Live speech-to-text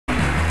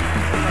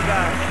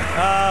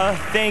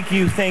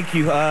Thank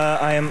you.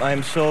 I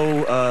am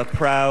so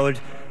proud.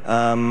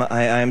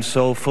 I am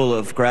so full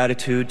of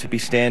gratitude to be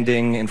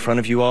standing in front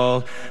of you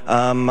all.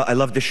 I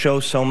love the show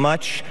so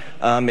much.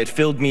 It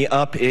filled me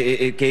up.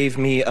 It gave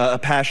me a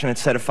passion. It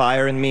set a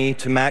fire in me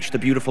to match the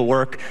beautiful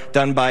work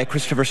done by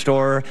Christopher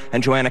Storer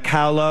and Joanna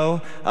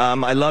Cowlow.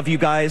 I love you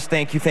guys.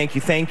 Thank you.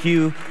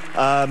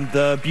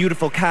 The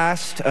beautiful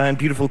cast and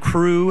beautiful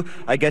crew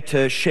I get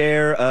to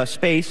share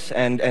space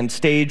and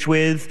stage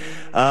with.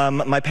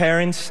 My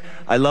parents,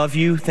 I love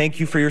you. Thank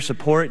you for your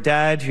support.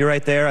 Dad, you're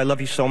right there. I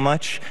love you so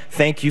much.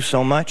 Thank you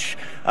so much.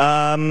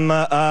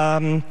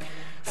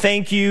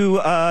 Thank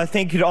you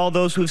to all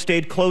those who've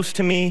stayed close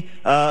to me,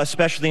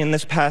 especially in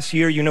this past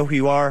year. You know who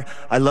you are.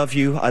 I love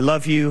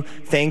you.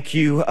 Thank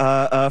you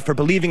for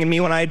believing in me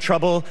when I had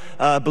trouble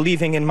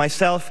believing in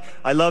myself.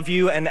 I love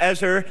you. And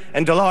Ezer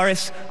and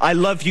Dolores, I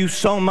love you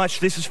so much.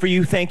 This is for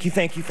you. Thank you,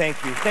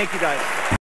 guys.